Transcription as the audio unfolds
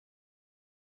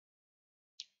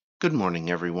Good morning,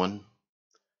 everyone.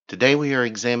 Today we are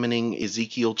examining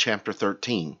Ezekiel chapter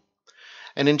 13.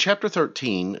 And in chapter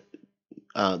 13,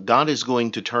 God is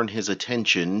going to turn his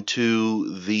attention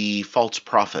to the false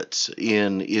prophets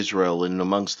in Israel and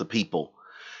amongst the people,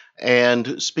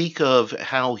 and speak of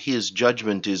how his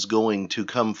judgment is going to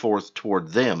come forth toward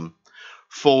them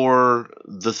for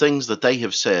the things that they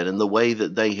have said and the way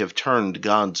that they have turned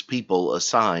God's people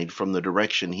aside from the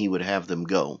direction he would have them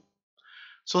go.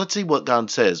 So let's see what God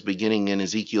says, beginning in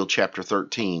Ezekiel chapter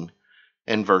 13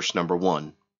 and verse number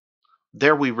 1.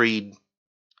 There we read,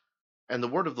 "And the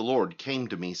word of the Lord came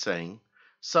to me, saying,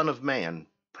 Son of man,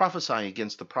 prophesy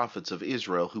against the prophets of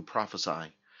Israel who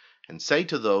prophesy, and say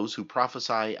to those who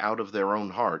prophesy out of their own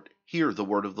heart, Hear the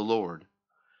word of the Lord.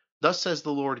 Thus says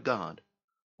the Lord God,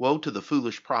 Woe to the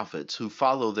foolish prophets who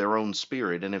follow their own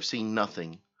spirit and have seen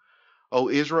nothing. O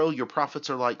Israel, your prophets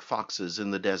are like foxes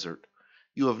in the desert.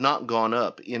 You have not gone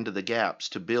up into the gaps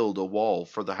to build a wall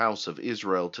for the house of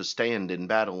Israel to stand in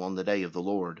battle on the day of the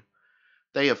Lord.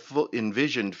 They have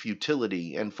envisioned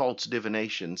futility and false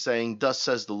divination, saying, Thus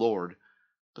says the Lord.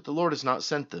 But the Lord has not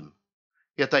sent them.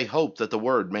 Yet they hope that the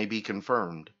word may be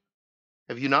confirmed.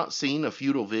 Have you not seen a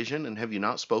futile vision, and have you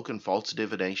not spoken false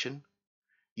divination?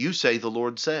 You say the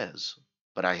Lord says,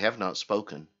 but I have not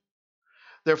spoken.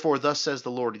 Therefore thus says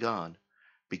the Lord God,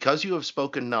 Because you have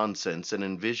spoken nonsense and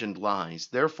envisioned lies,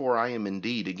 therefore I am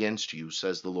indeed against you,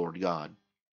 says the Lord God.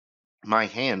 My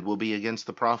hand will be against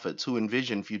the prophets who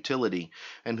envision futility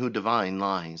and who divine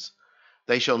lies.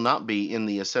 They shall not be in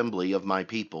the assembly of my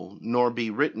people, nor be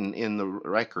written in the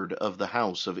record of the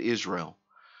house of Israel,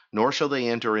 nor shall they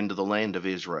enter into the land of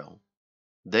Israel.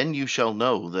 Then you shall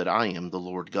know that I am the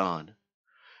Lord God.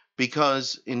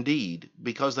 Because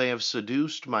they have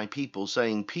seduced my people,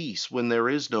 saying peace when there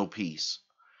is no peace.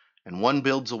 And one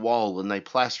builds a wall, and they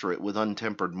plaster it with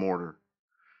untempered mortar.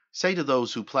 Say to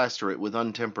those who plaster it with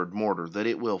untempered mortar that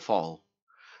it will fall.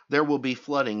 There will be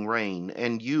flooding rain,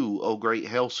 and you, O great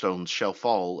hailstones, shall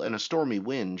fall, and a stormy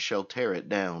wind shall tear it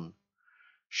down.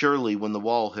 Surely when the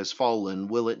wall has fallen,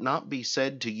 will it not be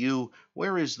said to you,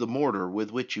 Where is the mortar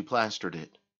with which you plastered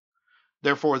it?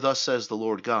 Therefore thus says the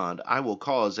Lord God, I will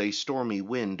cause a stormy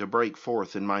wind to break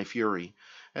forth in my fury,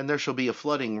 and there shall be a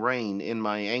flooding rain in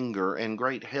my anger, and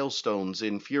great hailstones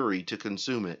in fury to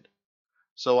consume it.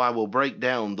 So I will break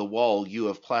down the wall you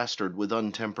have plastered with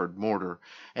untempered mortar,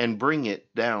 and bring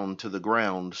it down to the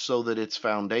ground, so that its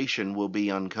foundation will be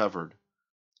uncovered.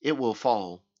 It will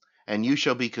fall, and you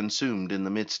shall be consumed in the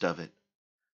midst of it.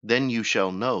 Then you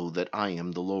shall know that I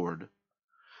am the Lord.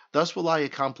 Thus will I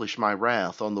accomplish my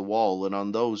wrath on the wall and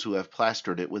on those who have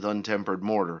plastered it with untempered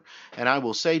mortar, and I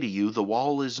will say to you, The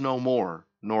wall is no more,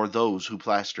 nor those who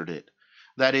plastered it.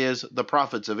 That is, the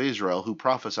prophets of Israel who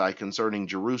prophesy concerning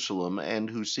Jerusalem, and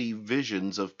who see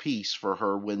visions of peace for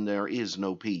her when there is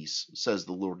no peace, says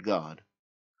the Lord God.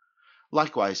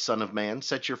 Likewise, Son of man,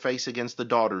 set your face against the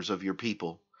daughters of your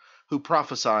people, who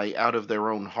prophesy out of their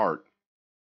own heart.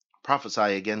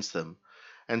 Prophesy against them,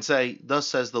 and say, Thus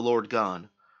says the Lord God,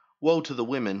 Woe to the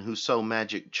women who sew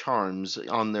magic charms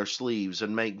on their sleeves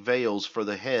and make veils for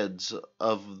the heads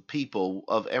of people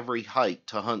of every height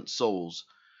to hunt souls.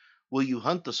 Will you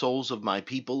hunt the souls of my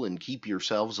people and keep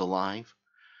yourselves alive?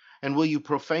 And will you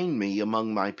profane me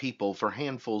among my people for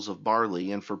handfuls of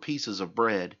barley and for pieces of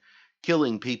bread,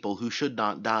 killing people who should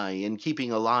not die and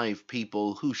keeping alive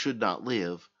people who should not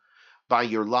live, by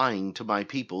your lying to my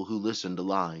people who listen to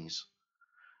lies?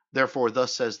 Therefore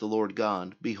thus says the Lord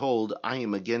God, Behold, I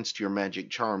am against your magic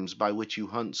charms by which you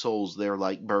hunt souls there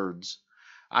like birds.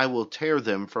 I will tear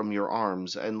them from your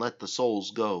arms and let the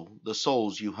souls go, the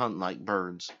souls you hunt like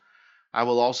birds. I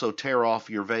will also tear off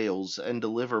your veils and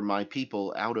deliver my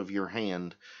people out of your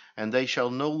hand, and they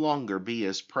shall no longer be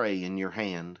as prey in your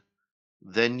hand.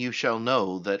 Then you shall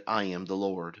know that I am the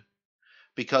Lord.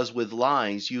 Because with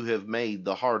lies you have made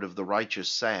the heart of the righteous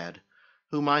sad,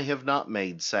 whom I have not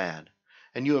made sad.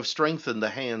 And you have strengthened the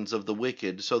hands of the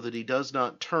wicked, so that he does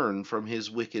not turn from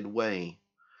his wicked way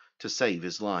to save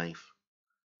his life.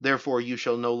 Therefore you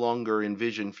shall no longer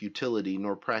envision futility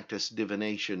nor practice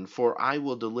divination, for I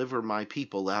will deliver my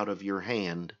people out of your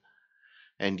hand,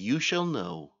 and you shall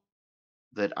know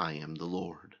that I am the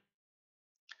Lord.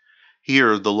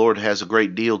 Here the Lord has a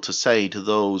great deal to say to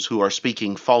those who are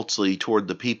speaking falsely toward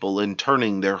the people and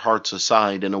turning their hearts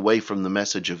aside and away from the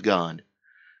message of God.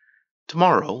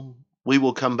 Tomorrow, we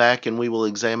will come back and we will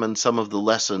examine some of the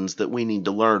lessons that we need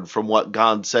to learn from what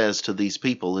God says to these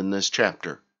people in this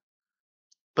chapter.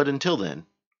 But until then,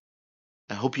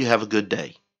 I hope you have a good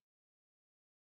day.